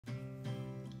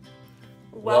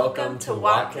Welcome to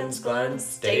Watkins Glen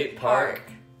State Park.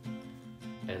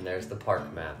 And there's the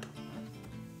park map.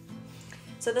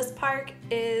 So this park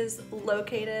is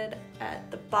located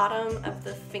at the bottom of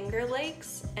the Finger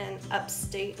Lakes in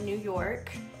upstate New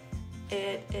York.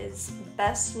 It is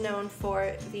best known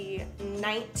for the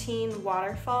 19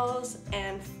 waterfalls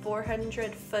and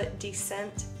 400-foot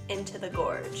descent into the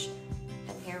gorge.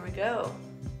 And here we go.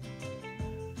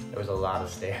 There was a lot of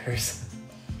stairs.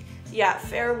 Yeah,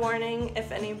 fair warning,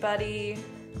 if anybody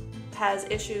has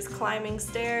issues climbing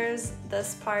stairs,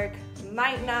 this park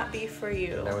might not be for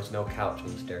you. There was no couch on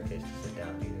the staircase to sit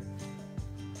down either.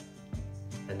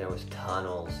 And there was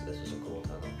tunnels. This was a cool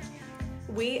tunnel.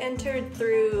 We entered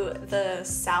through the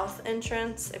south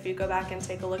entrance, if you go back and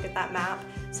take a look at that map.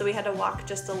 So we had to walk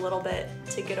just a little bit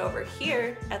to get over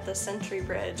here at the Sentry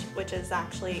Bridge, which is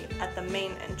actually at the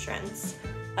main entrance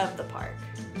of the park.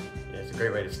 Yeah, it's a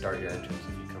great way to start your entrance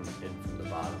if you come in from the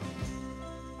bottom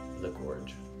of the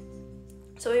gorge.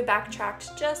 So we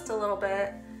backtracked just a little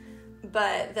bit,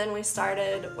 but then we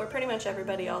started where pretty much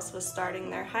everybody else was starting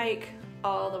their hike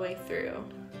all the way through.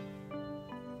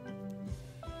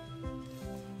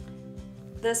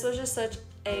 This was just such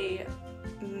a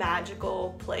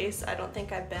magical place. I don't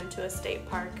think I've been to a state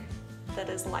park that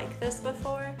is like this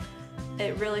before.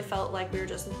 It really felt like we were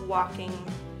just walking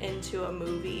into a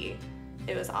movie.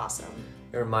 It was awesome.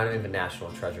 It reminded me of a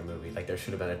National Treasure movie. Like there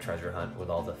should have been a treasure hunt with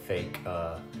all the fake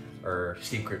or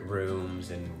secret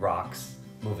rooms and rocks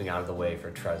moving out of the way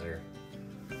for treasure.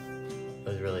 It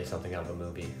was really something out of a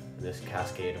movie. And this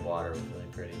cascade of water was really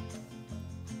pretty.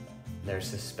 There's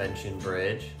Suspension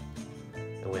Bridge.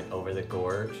 It went over the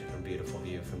gorge, a beautiful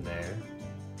view from there.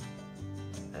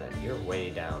 And you're way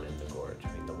down in the gorge.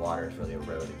 I mean, the water is really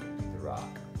eroding the rock.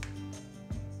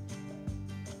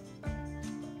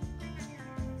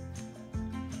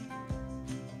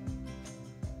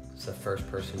 It's a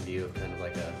first-person view of kind of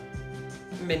like a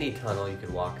mini tunnel you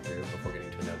could walk through before getting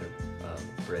to another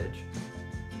bridge.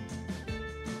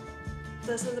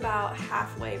 This is about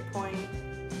halfway point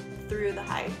through the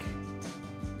hike.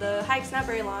 The hike's not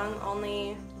very long,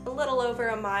 only a little over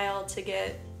a mile to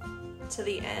get to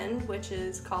the end, which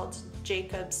is called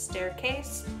Jacob's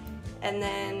Staircase. And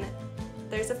then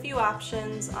there's a few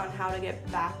options on how to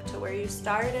get back to where you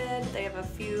started. They have a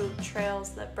few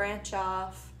trails that branch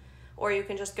off, or you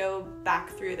can just go back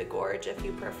through the gorge if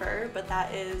you prefer, but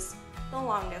that is the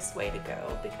longest way to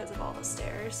go because of all the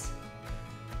stairs.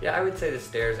 Yeah, I would say the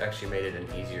stairs actually made it an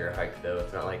easier hike though.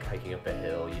 It's not like hiking up a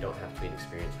hill. You don't have to be an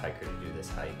experienced hiker to do this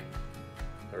hike.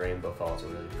 The Rainbow Falls are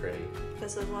really pretty.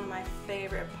 This is one of my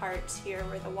favorite parts here,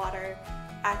 where the water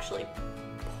actually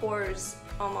pours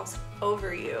almost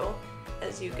over you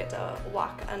as you get to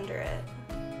walk under it.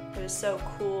 It was so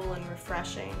cool and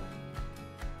refreshing.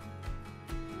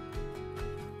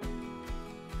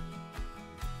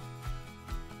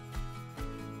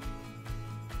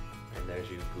 And there's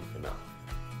you goofing off.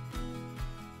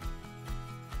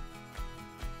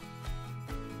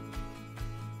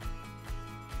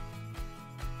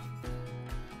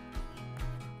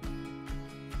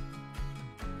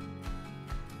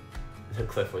 The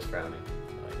cliff was frowning.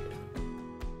 I like it.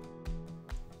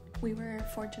 We were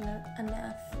fortunate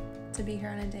enough to be here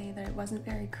on a day that it wasn't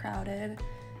very crowded.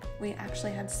 We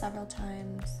actually had several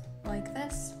times like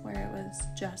this where it was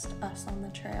just us on the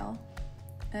trail,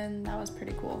 and that was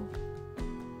pretty cool.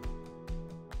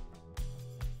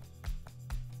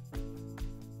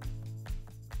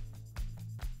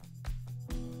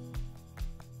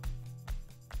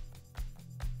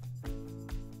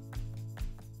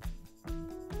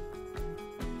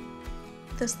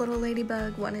 This little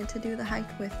ladybug wanted to do the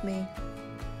hike with me.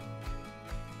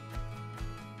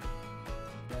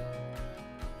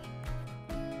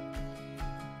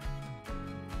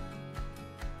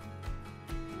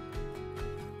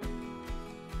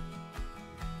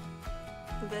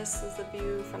 This is the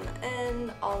view from the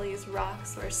end. All these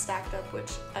rocks were stacked up,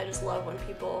 which I just love when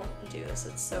people do this.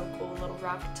 It's so cool, little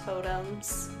rock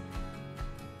totems.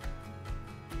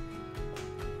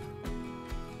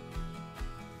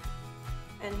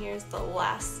 And here's the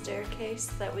last staircase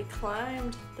that we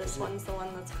climbed. This one's the one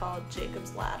that's called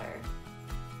Jacob's Ladder.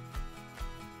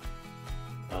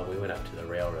 We went up to the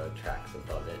railroad tracks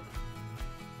above it.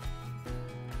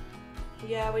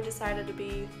 Yeah, we decided to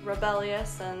be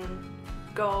rebellious and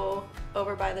go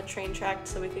over by the train track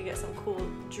so we could get some cool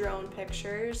drone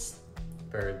pictures.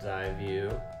 Bird's eye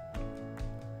view.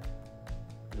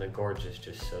 And the gorge is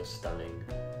just so stunning.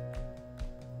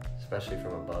 Especially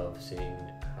from above, seeing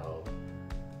how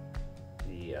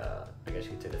I guess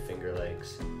you could say the Finger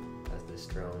Lakes as this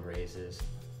drone raises.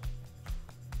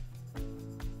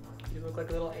 You look like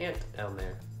a little ant down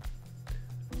there.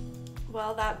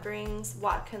 Well, that brings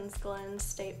Watkins Glen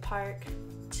State Park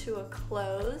to a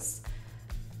close.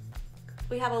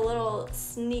 We have a little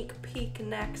sneak peek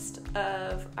next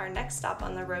of our next stop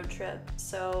on the road trip,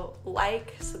 so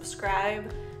like,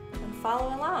 subscribe, and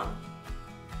follow along.